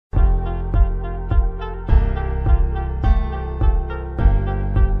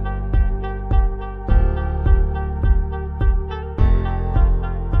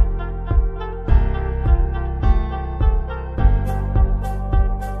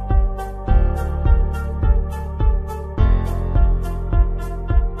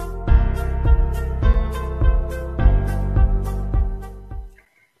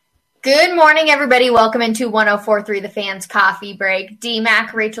morning, everybody. Welcome into 104.3 The Fans Coffee Break.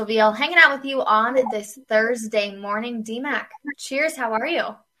 D-Mac, Rachel Veal, hanging out with you on this Thursday morning. D-Mac, cheers. How are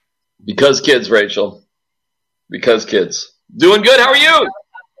you? Because kids, Rachel. Because kids. Doing good. How are you?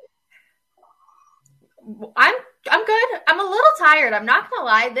 I'm good. I'm a little tired. I'm not going to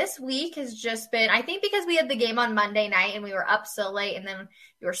lie. This week has just been, I think because we had the game on Monday night and we were up so late, and then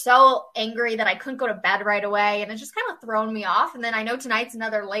you were so angry that I couldn't go to bed right away, and it just kind of thrown me off. And then I know tonight's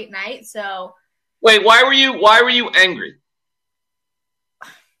another late night, so. Wait, why were you angry?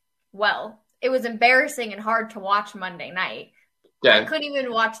 Well, it was embarrassing and hard to watch Monday night. Okay. I couldn't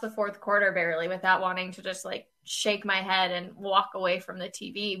even watch the fourth quarter barely without wanting to just shake my head and walk away from the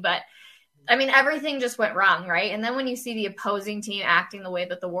TV. But I mean, everything just went wrong, right? And then when you see the opposing team acting the way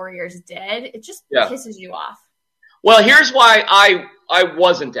that the Warriors did, it just pisses you off. Well, here's why I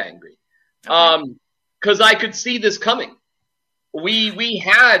wasn't angry. Because I could see this coming. We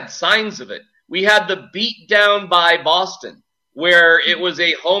had signs of it. We had the beat down by Boston, where it was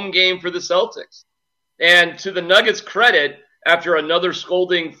a home game for the Celtics. And to the Nuggets' credit, after another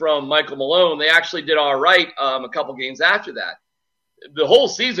scolding from Michael Malone, they actually did all right a couple games after that. The whole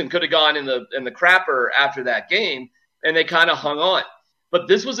season could have gone in the crapper after that game, and they kind of hung on. But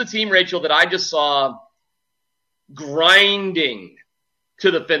this was a team, Rachel, that I just saw grinding to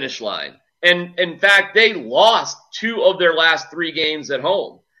the finish line. And in fact, they lost 2 of their last 3 games at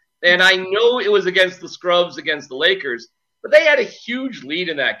home. And I know it was against the scrubs, against the Lakers, but they had a huge lead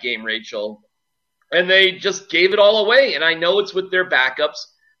in that game, Rachel. And they just gave it all away. And I know it's with their backups,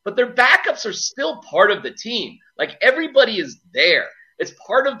 but their backups are still part of the team. Everybody is there. It's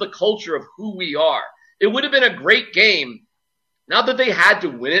part of the culture of who we are. It would have been a great game. Not that they had to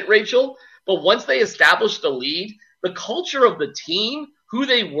win it, Rachel, but once they established the lead, the culture of the team, who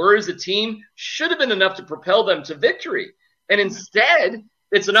they were as a team, should have been enough to propel them to victory. And instead,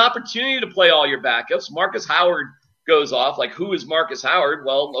 it's an opportunity to play all your backups. Marcus Howard goes off. Who is Marcus Howard?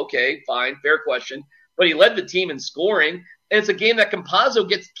 Well, okay, fine, fair question. But he led the team in scoring, and it's a game that Campazzo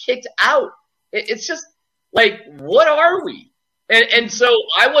gets kicked out. It's just what are we? And so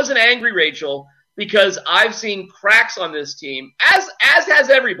I wasn't angry, Rachel, because I've seen cracks on this team, as has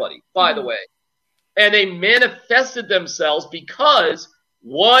everybody, by the way. And they manifested themselves because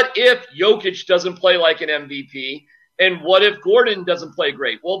what if Jokic doesn't play like an MVP? And what if Gordon doesn't play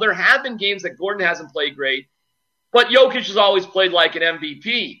great? Well, there have been games that Gordon hasn't played great, but Jokic has always played like an MVP.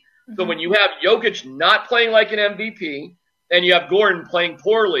 Mm-hmm. So when you have Jokic not playing like an MVP and you have Gordon playing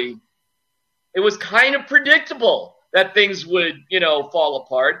poorly, it was kind of predictable that things would, fall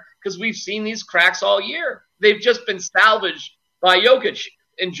apart because we've seen these cracks all year. They've just been salvaged by Jokic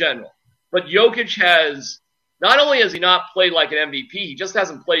in general. But Jokic not only has he not played like an MVP, he just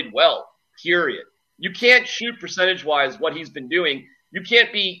hasn't played well, period. You can't shoot percentage-wise what he's been doing. You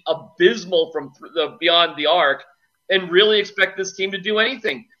can't be abysmal from beyond the arc and really expect this team to do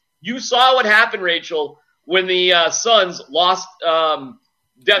anything. You saw what happened, Rachel, when the Suns lost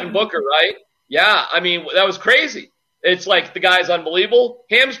Devin Booker, right? Yeah, I mean, that was crazy. It's the guy's unbelievable.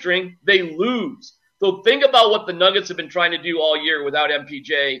 Hamstring, they lose. So think about what the Nuggets have been trying to do all year without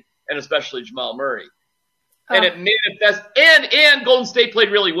MPJ and especially Jamal Murray. Oh. And it manifests. And Golden State played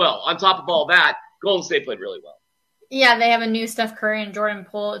really well. On top of all that, Golden State played really well. Yeah, they have a new Steph Curry and Jordan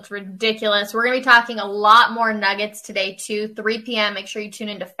Poole. It's ridiculous. We're going to be talking a lot more Nuggets today, too. 3 p.m. Make sure you tune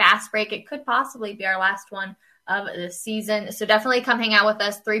into Fast Break. It could possibly be our last one of the season. So definitely come hang out with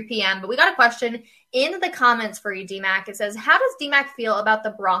us 3 p.m. But we got a question in the comments for you, D-Mac. It says, how does D-Mac feel about the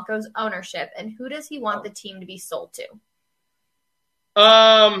Broncos ownership, and who does he want the team to be sold to?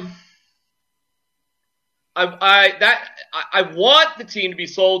 I want the team to be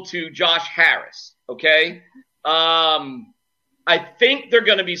sold to Josh Harris, okay? I think they're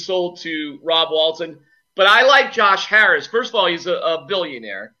going to be sold to Rob Walton, but I like Josh Harris. First of all, he's a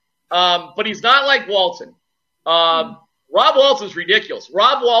billionaire, but he's not like Walton. Rob Walton's ridiculous.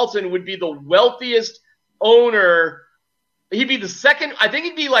 Rob Walton would be the wealthiest owner. He'd be the second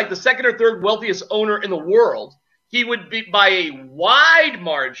or third wealthiest owner in the world. He would be, by a wide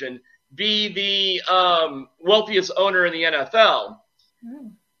margin, be the wealthiest owner in the NFL.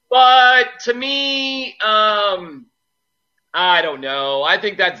 But to me, I don't know. I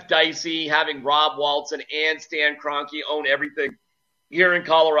think that's dicey, having Rob Walton and Stan Kroenke own everything here in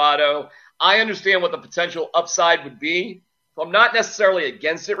Colorado. I understand what the potential upside would be. So I'm not necessarily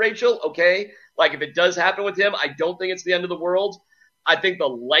against it, Rachel, okay? If it does happen with him, I don't think it's the end of the world. I think the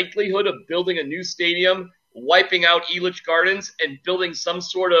likelihood of building a new stadium, wiping out Elitch Gardens, and building some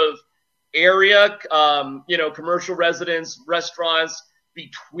sort of area, commercial residence, restaurants,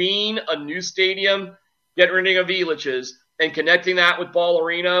 between a new stadium, get rid of Elitch's, and connecting that with Ball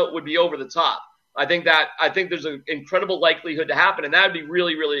Arena would be over the top. I think there's an incredible likelihood to happen, and that would be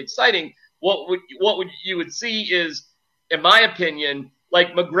really, really exciting. What you would see is, in my opinion,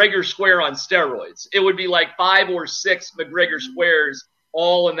 like McGregor Square on steroids. It would be like 5 or 6 McGregor Squares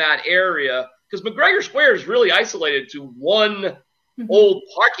all in that area, because McGregor Square is really isolated to one old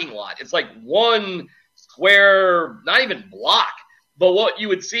parking lot. It's like one square, not even block. But what you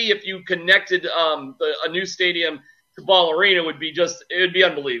would see if you connected a new stadium to Ball Arena would be it would be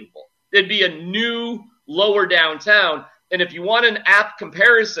unbelievable. It'd be a new lower downtown. And if you want an apt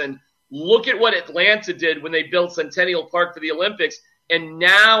comparison, look at what Atlanta did when they built Centennial Park for the Olympics. And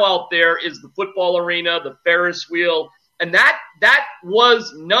now out there is the football arena, the Ferris wheel. And that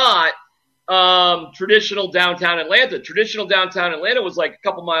was not traditional downtown Atlanta. Traditional downtown Atlanta was like a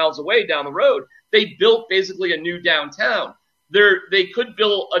couple miles away down the road. They built basically a new downtown. They could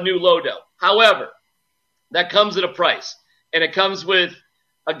build a new Lodo. However, that comes at a price. And it comes with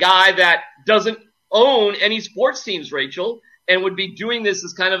a guy that doesn't own any sports teams, Rachel, and would be doing this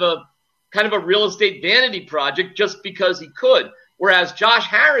as kind of a real estate vanity project just because he could. Whereas Josh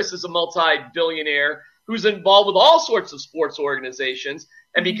Harris is a multi-billionaire who's involved with all sorts of sports organizations.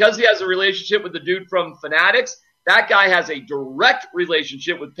 And because he has a relationship with the dude from Fanatics, that guy has a direct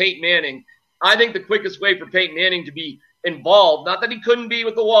relationship with Peyton Manning. I think the quickest way for Peyton Manning to be involved, not that he couldn't be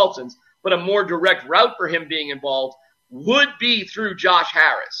with the Waltons, but a more direct route for him being involved would be through Josh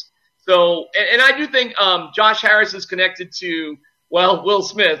Harris. So, and I do think Josh Harris is connected to, well, Will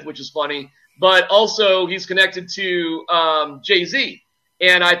Smith, which is funny, but also he's connected to Jay-Z.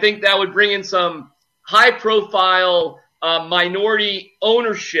 And I think that would bring in some high-profile minority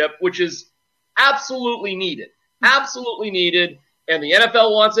ownership, which is absolutely needed. Absolutely needed. And the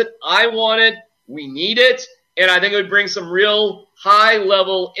NFL wants it. I want it. We need it. And I think it would bring some real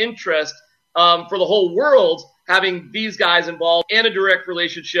high-level interest for the whole world having these guys involved and a direct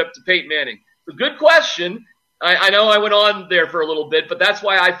relationship to Peyton Manning. It's a good question. I know I went on there for a little bit, but that's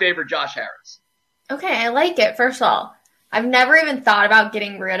why I favor Josh Harris. Okay, I like it. First of all, I've never even thought about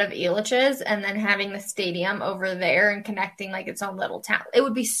getting rid of Elitch's and then having the stadium over there and connecting like its own little town. It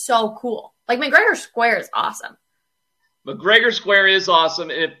would be so cool. Like McGregor Square is awesome. McGregor Square is awesome.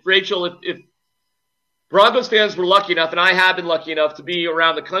 And if Broncos fans were lucky enough, and I have been lucky enough to be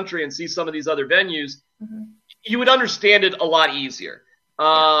around the country and see some of these other venues, you would understand it a lot easier.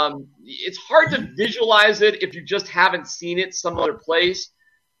 It's hard to visualize it if you just haven't seen it some other place.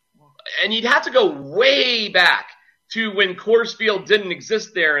 And you'd have to go way back to when Coors Field didn't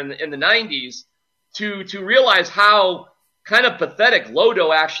exist there in the 90s to realize how kind of pathetic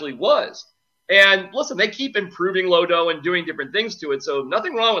Lodo actually was. And listen, they keep improving Lodo and doing different things to it, so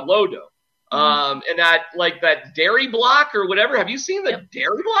nothing wrong with Lodo. And that dairy block or whatever. Have you seen the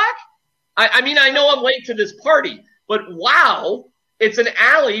dairy block? I mean, I know I'm late to this party, but wow, it's an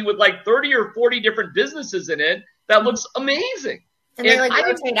alley with like 30 or 40 different businesses in it that looks amazing. And they like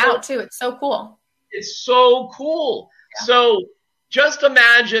rotate out too. It's so cool. It's so cool. Yeah. So just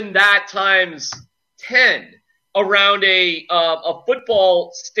imagine that times 10 around a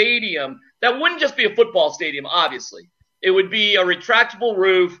football stadium. That wouldn't just be a football stadium, obviously. It would be a retractable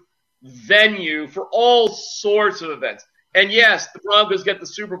roof venue for all sorts of events. And yes, the Broncos get the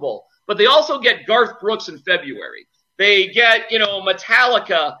Super Bowl, but they also get Garth Brooks in February. They get,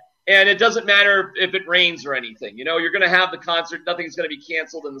 Metallica, and it doesn't matter if it rains or anything. You're going to have the concert. Nothing's going to be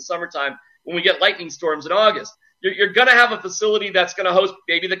canceled in the summertime when we get lightning storms in August. You're going to have a facility that's going to host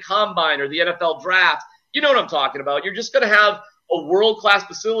maybe the Combine or the NFL Draft. You know what I'm talking about. You're just going to have a world-class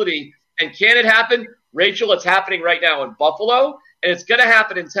facility. And can it happen? Rachel, it's happening right now in Buffalo, and it's going to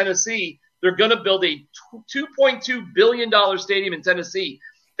happen in Tennessee. They're going to build a $2.2 billion stadium in Tennessee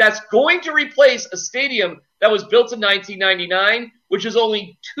that's going to replace a stadium that was built in 1999, which is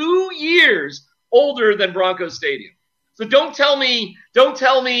only 2 years older than Broncos Stadium. So don't tell me,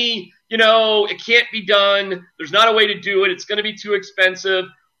 it can't be done. There's not a way to do it. It's going to be too expensive,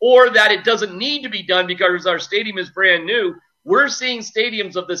 or that it doesn't need to be done because our stadium is brand new. We're seeing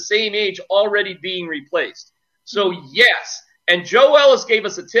stadiums of the same age already being replaced. So yes, and Joe Ellis gave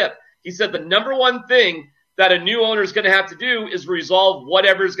us a tip. He said the number one thing that a new owner is going to have to do is resolve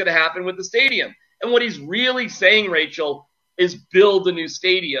whatever is going to happen with the stadium. And what he's really saying, Rachel, is build a new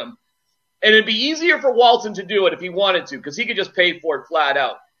stadium. And it'd be easier for Walton to do it if he wanted to, because he could just pay for it flat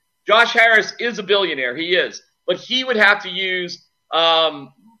out. Josh Harris is a billionaire. He is. But he would have to use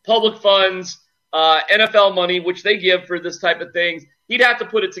public funds, NFL money, which they give for this type of things. He'd have to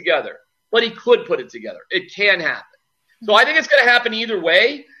put it together. But he could put it together. It can happen. So I think it's going to happen either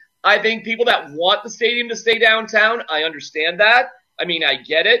way. I think people that want the stadium to stay downtown, I understand that. I mean, I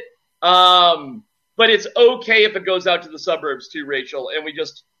get it. But it's okay if it goes out to the suburbs too, Rachel, and we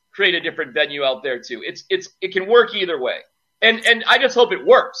just create a different venue out there too. It can work either way. And I just hope it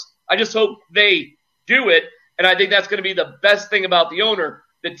works. I just hope they do it. And I think that's going to be the best thing about the owner.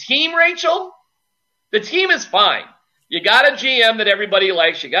 The team, Rachel, the team is fine. You got a GM that everybody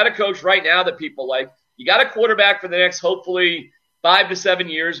likes. You got a coach right now that people like. You got a quarterback for the next, hopefully, 5 to 7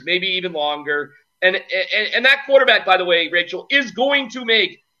 years, maybe even longer. And that quarterback, by the way, Rachel, is going to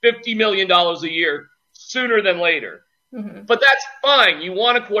make $50 million a year sooner than later. Mm-hmm. But that's fine. You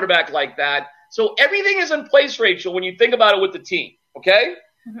want a quarterback like that. So everything is in place, Rachel, when you think about it with the team, okay?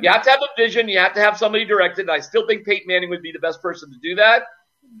 Mm-hmm. You have to have a vision. You have to have somebody directed. And I still think Peyton Manning would be the best person to do that.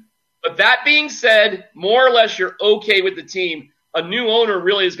 But that being said, more or less you're okay with the team. A new owner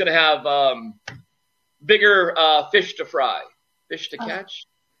really is going to have bigger fish to fry. Fish to catch?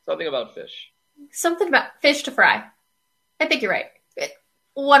 Something about fish. Something about fish to fry. I think you're right.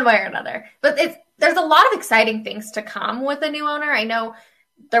 One way or another. But there's a lot of exciting things to come with a new owner. I know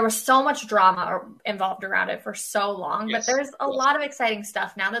there was so much drama involved around it for so long, but there's a lot of exciting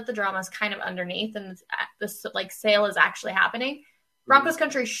stuff now that the drama is kind of underneath and this sale is actually happening. Broncos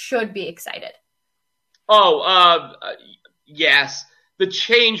country should be excited. Yes. The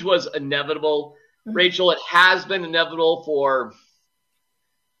change was inevitable. Mm-hmm. Rachel, it has been inevitable for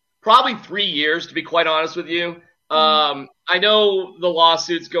probably 3 years, to be quite honest with you. Mm-hmm. I know the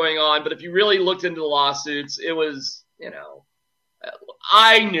lawsuits going on, but if you really looked into the lawsuits, it was,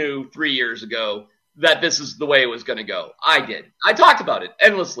 I knew 3 years ago that this is the way it was going to go. I did. I talked about it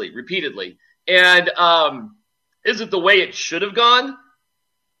endlessly, repeatedly. And is it the way it should have gone?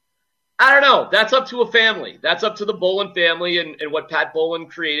 I don't know. That's up to a family. That's up to the Bolin family and what Pat Bolin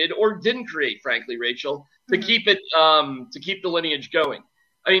created or didn't create, frankly, Rachel, to keep it to keep the lineage going.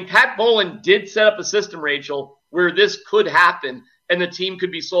 I mean, Pat Bolin did set up a system, Rachel, where this could happen and the team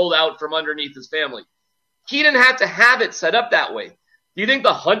could be sold out from underneath his family. He didn't have to have it set up that way. Do you think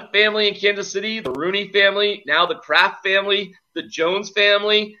the Hunt family in Kansas City, the Rooney family, now the Kraft family, the Jones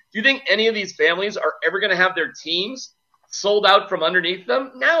family, do you think any of these families are ever going to have their teams sold out from underneath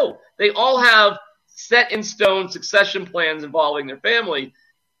them? No. They all have set in stone succession plans involving their family.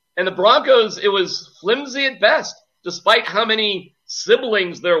 And the Broncos, it was flimsy at best, despite how many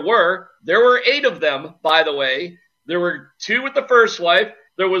siblings there were. There were 8 of them, by the way. There were 2 with the first wife.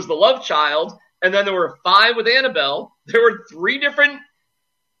 There was the love child. And then there were 5 with Annabelle. There were 3 different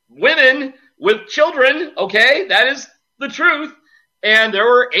women with children. Okay, that is the truth. And there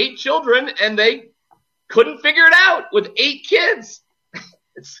were 8 children, and they couldn't figure it out with 8 kids.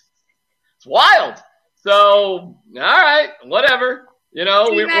 It's wild. So, all right, whatever.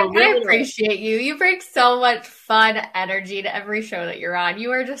 I appreciate you. You bring so much fun energy to every show that you're on.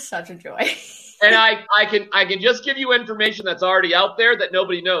 You are just such a joy. And I can just give you information that's already out there that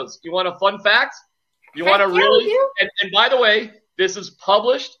nobody knows. You want a fun fact? You want to really? And by the way, this is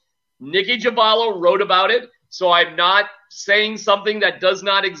published. Nikki Giavallo wrote about it, so I'm not saying something that does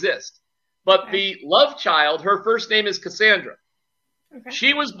not exist. But the love child, her first name is Cassandra. Okay.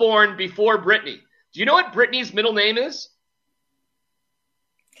 She was born before Brittany. Do you know what Brittany's middle name is?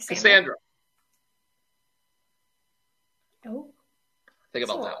 Cassandra. Oh. Think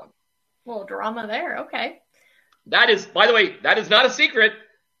about that one. A little drama there. Okay. That is, by the way, that is not a secret.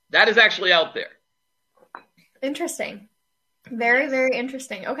 That is actually out there. Interesting. Very, very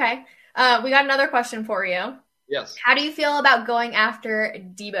interesting. Okay. We got another question for you. Yes. How do you feel about going after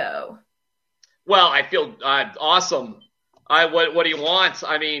Debo? Well, I feel awesome. What do you want?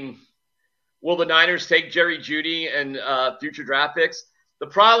 I mean, will the Niners take Jerry Jeudy and future draft picks? The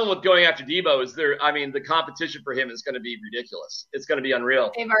problem with going after Debo is the competition for him is going to be ridiculous. It's going to be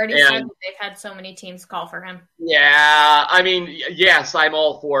unreal. They've already said that they've had so many teams call for him. Yeah. I mean, yes, I'm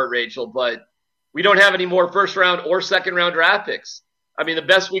all for it, Rachel, but we don't have any more first round or second round draft picks. I mean, the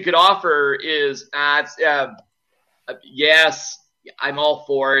best we could offer is yes, I'm all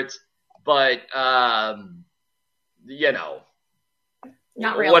for it, but not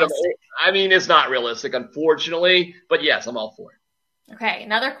realistic. It's not realistic, unfortunately, but yes, I'm all for it. Okay,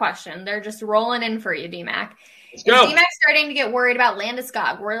 another question. They're just rolling in for you, D-Mac. Let's go. Is D-Mac starting to get worried about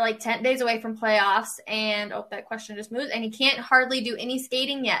Landeskog? We're like 10 days away from playoffs, and that question just moved, and he can't hardly do any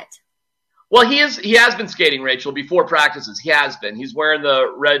skating yet. Well, he has been skating, Rachel, before practices. He has been. He's wearing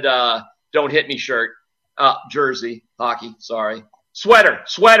the red "Don't Hit Me" shirt, jersey, hockey. Sorry, sweater.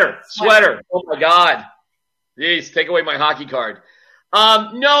 Oh my God, jeez, take away my hockey card.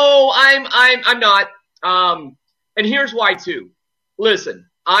 No, I'm not. And here's why too. Listen,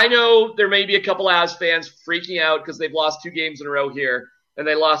 I know there may be a couple Avs fans freaking out because they've lost 2 games in a row here, and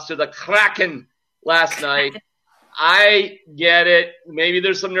they lost to the Kraken last night. I get it. Maybe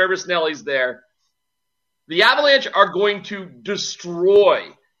there's some nervous Nellies there. The Avalanche are going to destroy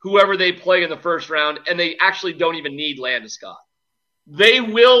whoever they play in the first round, and they actually don't even need Landeskog. They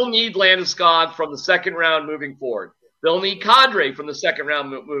will need Landeskog from the second round moving forward. They'll need Kadri from the second round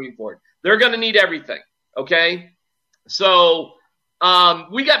moving forward. They're going to need everything, okay? So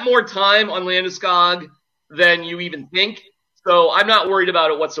we got more time on Landeskog than you even think. So I'm not worried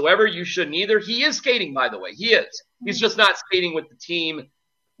about it whatsoever. You shouldn't either. He is skating, by the way. He is. He's just not skating with the team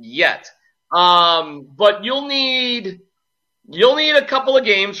yet. But you'll need a couple of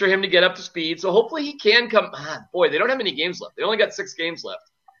games for him to get up to speed. So hopefully he can come. Boy, they don't have many games left. They only got 6 games left.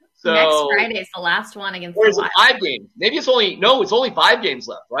 So next Friday's the last one against the Wild. 5 games. Maybe it's only 5 games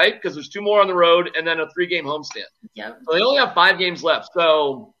left, right? Because there's 2 more on the road and then a 3-game homestand. Yep. So they only have 5 games left.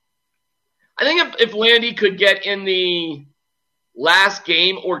 So I think if Landy could get in the last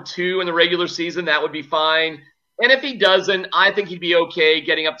game or 2 in the regular season, that would be fine. And if he doesn't, I think he'd be okay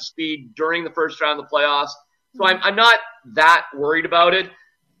getting up to speed during the first round of the playoffs. So I'm not that worried about it.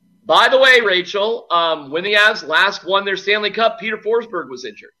 By the way, Rachel, when the Avs last won their Stanley Cup, Peter Forsberg was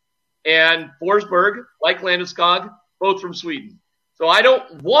injured. And Forsberg, like Landeskog, both from Sweden. So I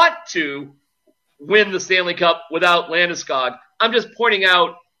don't want to win the Stanley Cup without Landeskog. I'm just pointing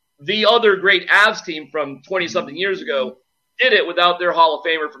out the other great Avs team from 20-something years ago did it without their Hall of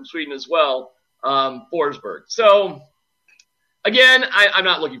Famer from Sweden as well, Forsberg. So, again, I'm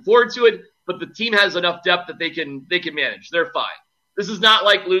not looking forward to it, but the team has enough depth that they can manage. They're fine. This is not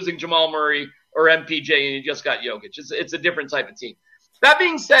like losing Jamal Murray or MPJ and you just got Jokic. It's a different type of team. That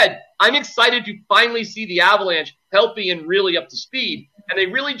being said, I'm excited to finally see the Avalanche healthy and really up to speed, and they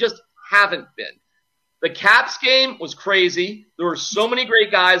really just haven't been. The Caps game was crazy. There were so many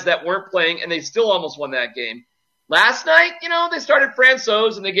great guys that weren't playing, and they still almost won that game. Last night, they started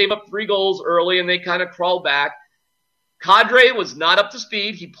Francouz, and they gave up 3 goals early, and they kind of crawled back. Kadri was not up to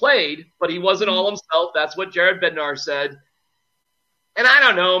speed. He played, but he wasn't all himself. That's what Jared Bednar said. And I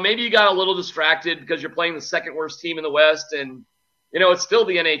don't know, maybe you got a little distracted because you're playing the second worst team in the West, and it's still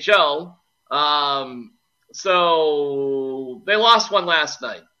the NHL. So they lost one last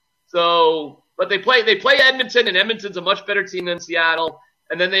night. But they play Edmonton, and Edmonton's a much better team than Seattle.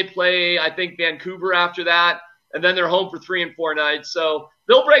 And then they play, I think, Vancouver after that. And then they're home for 3 and 4 nights. So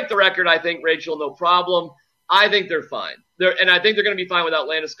they'll break the record, I think, Rachel, no problem. I think they're fine. And I think they're going to be fine without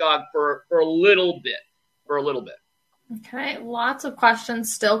Landeskog for a little bit. Okay, lots of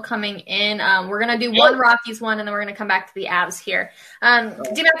questions still coming in. We're going to do one Rockies one, and then we're going to come back to the Avs here.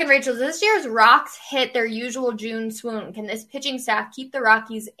 D-Mac and Rachel, this year's Rocks hit their usual June swoon. Can this pitching staff keep the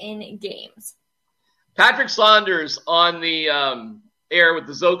Rockies in games? Patrick Saunders on the air with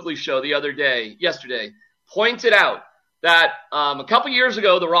the Zokley show yesterday, pointed out that a couple years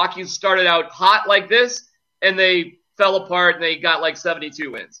ago, the Rockies started out hot like this, and they fell apart, and they got like 72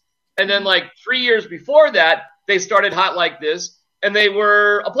 wins. And then like 3 years before that, they started hot like this, and they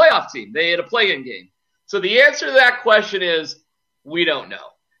were a playoff team. They had a play-in game. So the answer to that question is we don't know,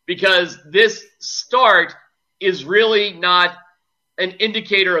 because this start is really not an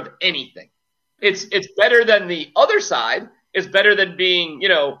indicator of anything. It's better than the other side. It's better than being,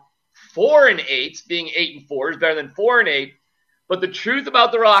 4-8. Being 8-4 is better than 4-8. But the truth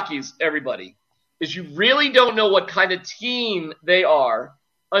about the Rockies, everybody, is you really don't know what kind of team they are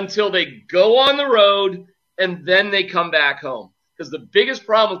until they go on the road and then they come back home. Because the biggest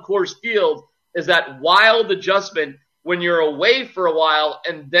problem with Coors Field is that wild adjustment when you're away for a while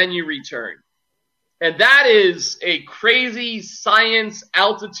and then you return. And that is a crazy science,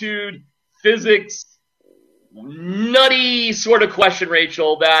 altitude, physics, nutty sort of question,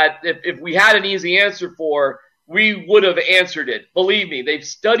 Rachel, that if we had an easy answer for, we would have answered it. Believe me, they've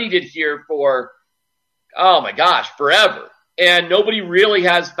studied it here for, forever. And nobody really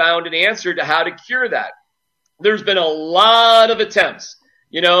has found an answer to how to cure that. There's been a lot of attempts.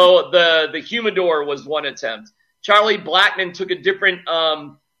 The humidor was one attempt. Charlie Blackmon took a different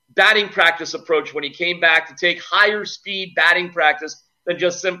batting practice approach when he came back to take higher speed batting practice than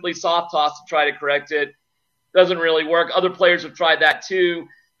just simply soft toss to try to correct it. Doesn't really work. Other players have tried that too.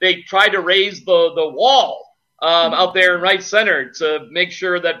 They tried to raise the wall out there in right center to make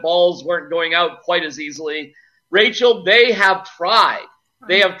sure that balls weren't going out quite as easily. Rachel, they have tried.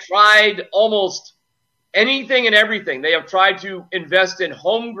 They have tried almost anything and everything. They have tried to invest in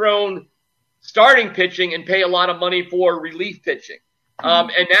homegrown starting pitching and pay a lot of money for relief pitching.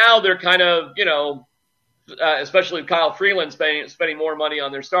 And now they're kind of, especially Kyle Freeland spending more money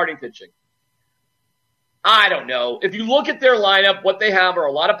on their starting pitching. I don't know. If you look at their lineup, what they have are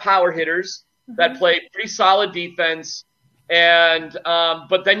a lot of power hitters that play pretty solid defense. And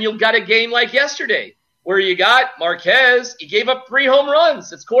but then you've got a game like yesterday where you got Marquez. He gave up 3 home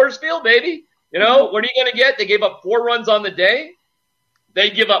runs. It's Coors Field, baby. You know, what are you going to get? They gave up 4 runs on the day. They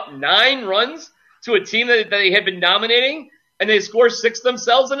give up 9 runs to a team that they had been dominating, and they score 6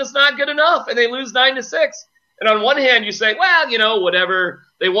 themselves, and it's not good enough, and they lose 9-6. And on one hand, you say, well, you know, whatever.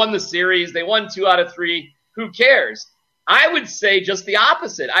 They won the series. They won 2 out of 3. Who cares? I would say just the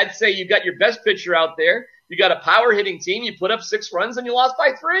opposite. I'd say you got your best pitcher out there. You got a power hitting team. You put up 6 runs, and you lost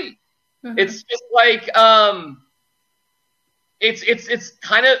by 3. Mm-hmm. It's just like it's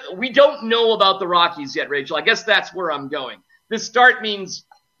kind of, we don't know about the Rockies yet, Rachel. I guess that's where I'm going. This start means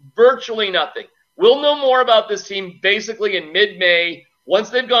virtually nothing. We'll know more about this team basically in mid-May. Once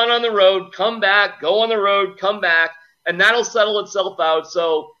they've gone on the road, come back, go on the road, come back, and that'll settle itself out.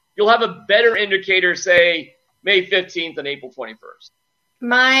 So you'll have a better indicator, say, May 15th and April 21st.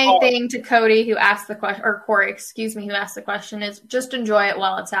 My thing to Cody, who asked the question, or Corey, excuse me, who asked the question, is just enjoy it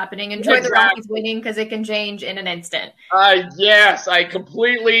while it's happening. Enjoy the Rockies winning because it can change in an instant. Yes, I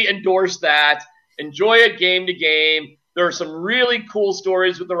completely endorse that. Enjoy it game to game. There are some really cool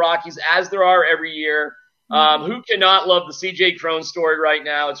stories with the Rockies, as there are every year. Who cannot love the C.J. Cron story right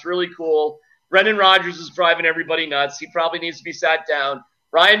now? It's really cool. Brendan Rodgers is driving everybody nuts. He probably needs to be sat down.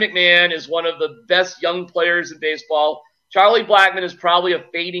 Ryan McMahon is one of the best young players in baseball. Charlie Blackmon is probably a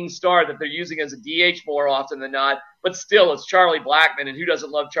fading star that they're using as a DH more often than not, but still, it's Charlie Blackmon, and who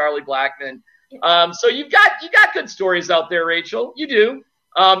doesn't love Charlie Blackmon? So you got good stories out there, Rachel. You do.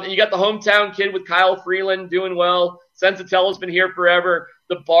 You got the hometown kid with Kyle Freeland doing well. Sensatella's been here forever.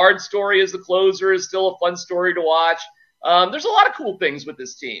 The Bard story as the closer is still a fun story to watch. There's a lot of cool things with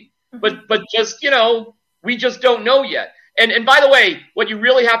this team, but just, you know, we just don't know yet. And by the way, what you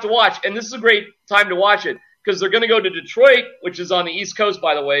really have to watch, and this is a great time to watch it, because they're going to go to Detroit, which is on the East Coast,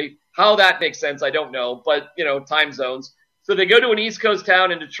 by the way. How that makes sense, I don't know, but, you know, time zones. So they go to an East Coast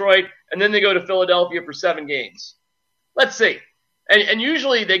town in Detroit, and then they go to Philadelphia for 7 games. Let's see. And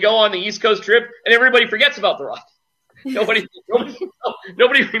usually they go on the East Coast trip, and everybody forgets about the Rockies.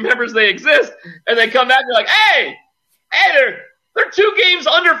 Nobody remembers they exist, and they come back and they're like, hey, they're 2 games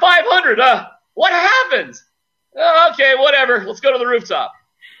under 500. What happens? Okay, whatever. Let's go to the rooftop.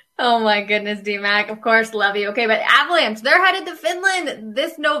 Oh my goodness, D-Mac. Of course, love you. Okay, but Avalanche, they're headed to Finland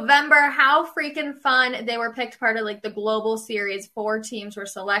this November. How freaking fun. They were picked part of like the global series. 4 teams were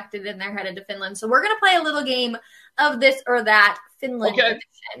selected and they're headed to Finland. So we're going to play a little game of this or that Finland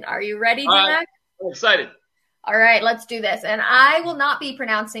edition. Are you ready, D-Mac? I'm excited. All right, let's do this. And I will not be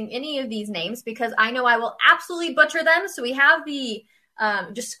pronouncing any of these names because I know I will absolutely butcher them. So we have the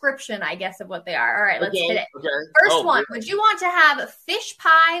description, I guess, of what they are. All right, let's hit it. Okay. First one, would you want to have fish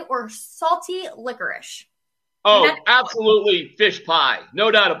pie or salty licorice? Oh, absolutely fish pie.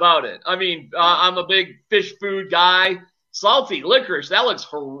 No doubt about it. I mean, I'm a big fish food guy. Salty licorice, that looks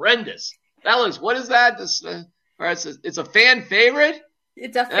horrendous. That looks, what is that? It's a fan favorite?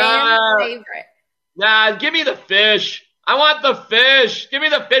 It's a fan favorite. Nah, give me the fish. I want the fish. Give me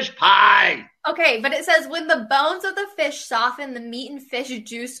the fish pie. Okay, but it says, when the bones of the fish soften, the meat and fish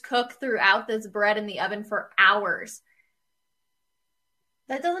juice cook throughout this bread in the oven for hours.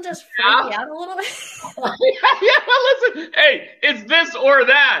 That doesn't just freak me out a little bit? Listen, hey, it's this or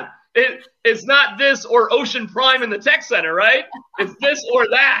that. It's not this or Ocean Prime in the tech center, right? It's this or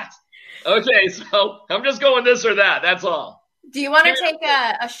that. Okay, so I'm just going this or that. That's all. Do you want to take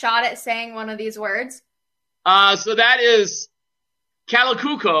a shot at saying one of these words? So that is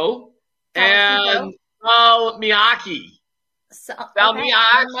Kalakuko. And Salmiakki.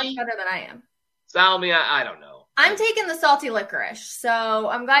 Salmiakki. Much better than I am. Salmiakki, I don't know. I'm taking the salty licorice, so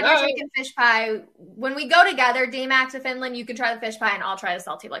I'm glad you're taking fish pie. When we go together, D-Mac to Finland, you can try the fish pie, and I'll try the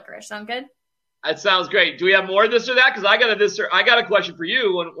salty licorice. Sound good? That sounds great. Do we have more of this or that? Because I got a question for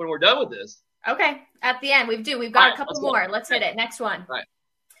you when we're done with this. Okay, at the end we've got a couple more. Let's hit it. Next one. All right.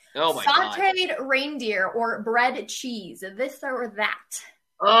 Oh my God. Sauteed reindeer or bread cheese. This or that.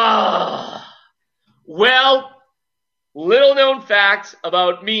 Well, little known fact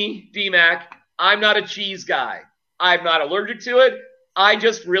about me, D-Mac, I'm not a cheese guy. I'm not allergic to it. I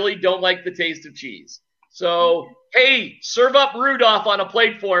just really don't like the taste of cheese. So, hey, serve up Rudolph on a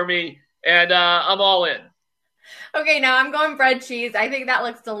plate for me, and I'm all in. Okay, now I'm going bread cheese. I think that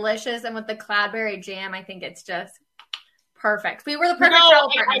looks delicious, and with the cloudberry jam, I think it's just perfect. We were the perfect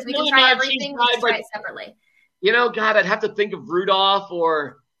travel partners. We can try everything. We can try it separately. You know, God, I'd have to think of Rudolph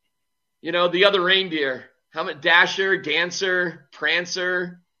or, you know, the other reindeer. How about Dasher, Dancer,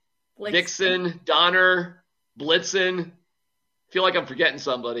 Prancer, Vixen, Donner, Blitzen? I feel like I'm forgetting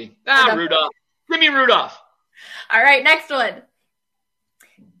somebody. Rudolph. Give me Rudolph. All right, next one.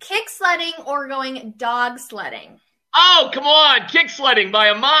 Kick sledding or going dog sledding? Oh, come on. Kick sledding by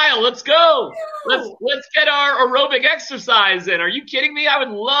a mile. Let's go. Let's get our aerobic exercise in. Are you kidding me? I would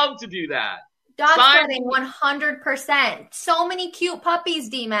love to do that. Dog sledding, 100%. So many cute puppies,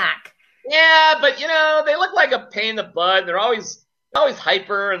 D-Mac. Yeah, but they look like a pain in the butt. They're always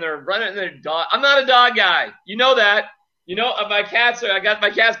hyper and they're running their dog. I'm not a dog guy. You know that. I got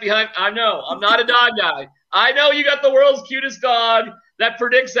my cats behind. I know. I'm not a dog guy. I know you got the world's cutest dog that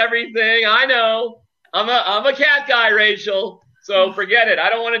predicts everything. I know. I'm a cat guy, Rachel. So forget it. I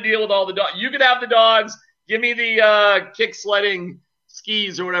don't want to deal with all the dogs. You could have the dogs. Give me the kick sledding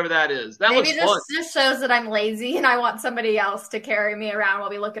skis or whatever that is. That looks fun. Maybe this just shows that I'm lazy and I want somebody else to carry me around while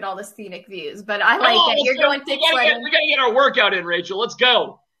we look at all the scenic views. But I like it. You're going kick sledding. We got to get our workout in, Rachel. Let's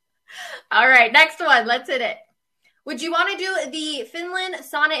go. All right, next one. Let's hit it. Would you want to do the Finland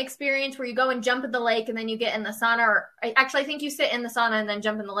sauna experience where you go and jump in the lake and then you get in the sauna? Or actually, I think you sit in the sauna and then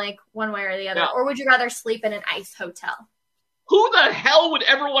jump in the lake one way or the other. Yeah. Or would you rather sleep in an ice hotel? Who the hell would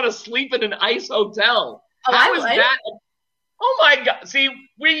ever want to sleep in an ice hotel? Oh, How is that? Oh my God! See,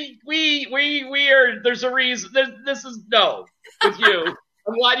 we are. There's a reason. This is no with you.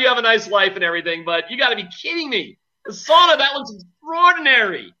 I'm glad you have a nice life and everything, but you got to be kidding me. The sauna, that looks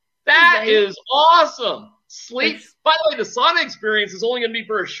extraordinary. That is awesome. Sleep. By the way, the sauna experience is only going to be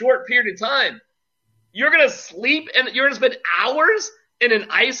for a short period of time. You're going to sleep and you're going to spend hours in an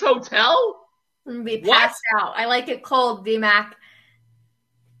ice hotel? I'm going to be passed out. I like it cold, D-Mac.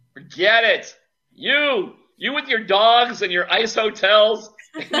 Forget it. You with your dogs and your ice hotels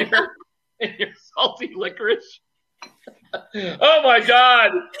and your salty licorice. Oh my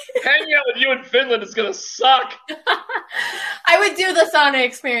God. Hanging out with you in Finland is going to suck. I would do the sauna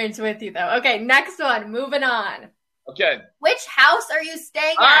experience with you though. Okay, next one. Moving on. Okay. Which house are you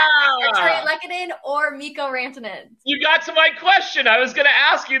staying at? Arturi Lehkonen or Mikko Rantanen? You got to my question. I was going to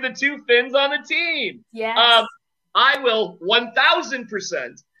ask you the two Finns on the team. Yes. I will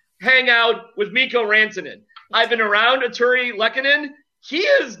 1,000% hang out with Mikko Rantanen. I've been around Arturi Lehkonen. He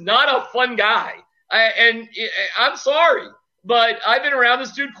is not a fun guy. I'm sorry, but I've been around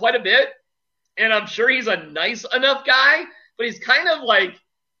this dude quite a bit, and I'm sure he's a nice enough guy, but he's kind of like,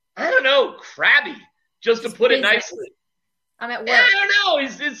 I don't know, crabby, just to put it nicely. I'm at work. Yeah, I don't know.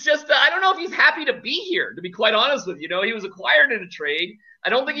 It's just, I don't know if he's happy to be here, to be quite honest with you. He was acquired in a trade. I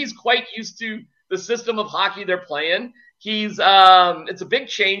don't think he's quite used to the system of hockey they're playing. It's a big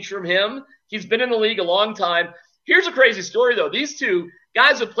change from him. He's been in the league a long time. Here's a crazy story, though. These two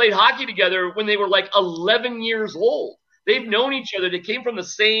guys have played hockey together when they were like 11 years old. They've known each other. They came from the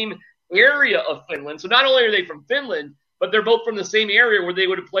same area of Finland. So not only are they from Finland, but they're both from the same area where they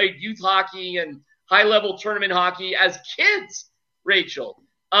would have played youth hockey and high-level tournament hockey as kids, Rachel.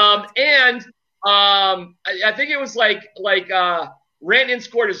 I think it was like Rantanen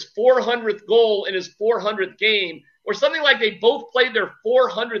scored his 400th goal in his 400th game, or something like they both played their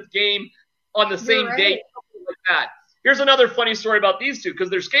 400th game on the same day, something like that. Here's another funny story about these two, because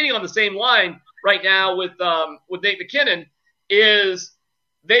they're skating on the same line right now with Nate McKinnon, is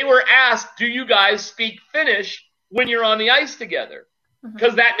they were asked, do you guys speak Finnish when you're on the ice together?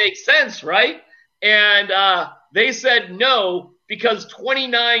 Because that makes sense, right? And they said no, because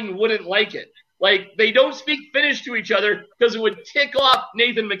 29 wouldn't like it. Like, they don't speak Finnish to each other because it would tick off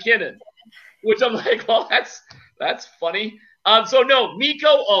Nathan McKinnon, which I'm like, well, that's funny. So no,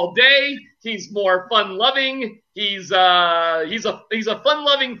 Mikko all day. He's more fun-loving. He's a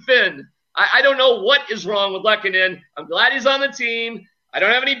fun-loving Finn. I don't know what is wrong with Lehkonen. I'm glad he's on the team. I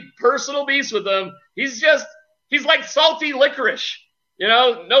don't have any personal beefs with him. He's like salty licorice.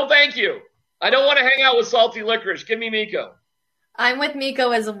 No thank you. I don't want to hang out with salty licorice. Give me Mikko. I'm with Mikko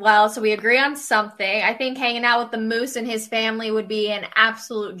as well, so we agree on something. I think hanging out with the Moose and his family would be an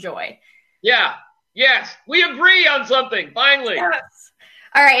absolute joy. Yeah. Yes. We agree on something, finally. Yes.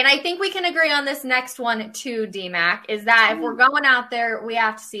 All right, and I think we can agree on this next one too, D-Mac, is that if we're going out there, we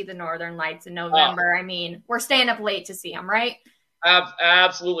have to see the Northern Lights in November. I mean, we're staying up late to see them, right?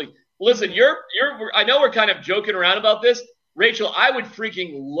 Absolutely. Listen, I know we're kind of joking around about this. Rachel, I would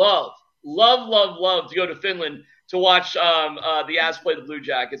freaking love to go to Finland to watch the Avs play the Blue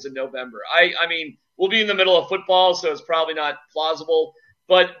Jackets in November. I mean, we'll be in the middle of football, so it's probably not plausible.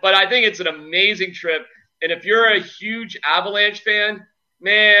 But I think it's an amazing trip. And if you're a huge Avalanche fan,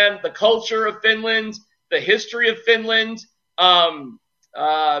 man, the culture of Finland, the history of Finland, I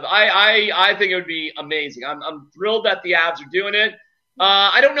think it would be amazing. I'm thrilled that the Avs are doing it.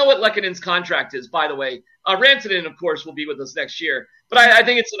 I don't know what Lehkonen's contract is, by the way. Rantanen, of course, will be with us next year. But I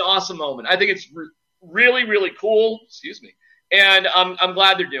think it's an awesome moment. I think it's really, really cool. Excuse me. And I'm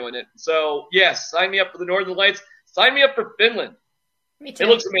glad they're doing it. So, yes, sign me up for the Northern Lights. Sign me up for Finland. Me too. It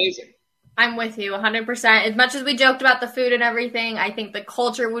looks amazing. I'm with you 100%. As much as we joked about the food and everything, I think the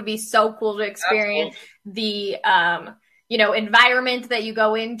culture would be so cool to experience. Absolutely. environment that you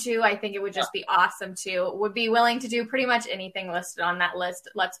go into. I think it would just be awesome too. Would be willing to do pretty much anything listed on that list.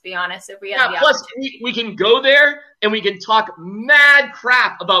 Let's be honest. If we had plus we can go there and we can talk mad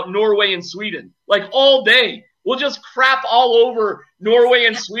crap about Norway and Sweden like all day. We'll just crap all over Norway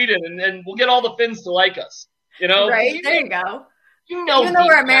and Sweden, and we'll get all the Finns to like us. Right? There you go. Even though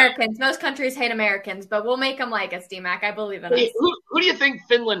we're Americans, most countries hate Americans, but we'll make them like us, D-Mac. I believe in us. Who do you think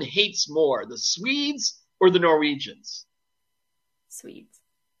Finland hates more, the Swedes or the Norwegians? Swedes,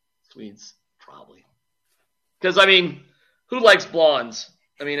 probably. Because, who likes blondes?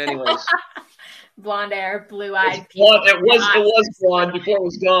 Anyways. Blonde hair, blue-eyed. It was blonde before it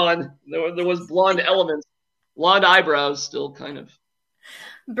was gone. There was blonde elements. Blonde eyebrows, still kind of.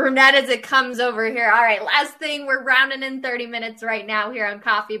 Brunette as it comes over here. All right, last thing. We're rounding in 30 minutes right now here on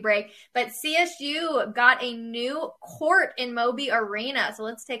Coffee Break. But CSU got a new court in Moby Arena. So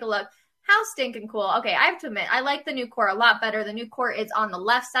let's take a look. How stinking cool. Okay, I have to admit, I like the new court a lot better. The new court is on the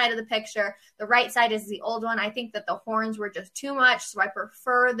left side of the picture. The right side is the old one. I think that the horns were just too much, so I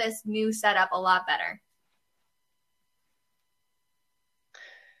prefer this new setup a lot better.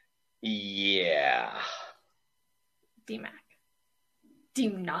 Yeah. D-Mac, do you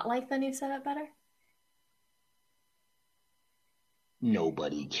not like the new setup better?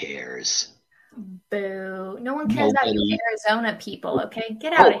 Nobody cares. Boo. No one cares about you Arizona people, okay?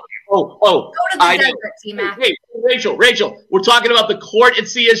 Get out of here. Go to the desert, T-Mac. Hey, Rachel, we're talking about the court at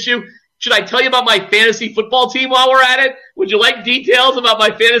CSU. Should I tell you about my fantasy football team while we're at it? Would you like details about my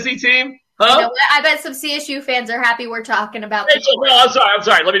fantasy team? Huh? I bet some CSU fans are happy we're talking about this. No, I'm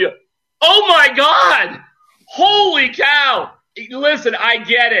sorry. Let me do it. Oh, my God. Holy cow. Listen, I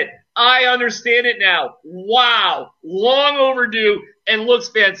get it. I understand it now. Wow. Long overdue and looks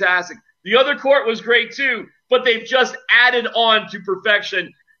fantastic. The other court was great too, but they've just added on to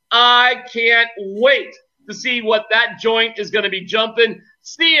perfection. I can't wait to see what that joint is going to be jumping.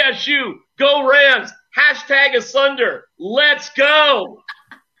 CSU, go Rams, #Asunder. Let's go.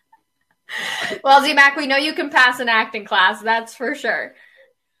 Well, Z-Mac, we know you can pass an acting class. That's for sure.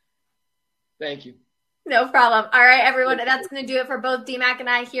 Thank you. No problem. All right, everyone. That's going to do it for both D-Mac and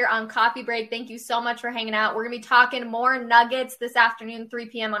I here on Coffee Break. Thank you so much for hanging out. We're going to be talking more Nuggets this afternoon, 3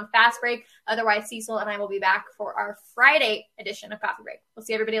 p.m. on Fast Break. Otherwise, Cecil and I will be back for our Friday edition of Coffee Break. We'll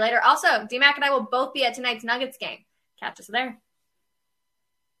see everybody later. Also, D-Mac and I will both be at tonight's Nuggets game. Catch us there.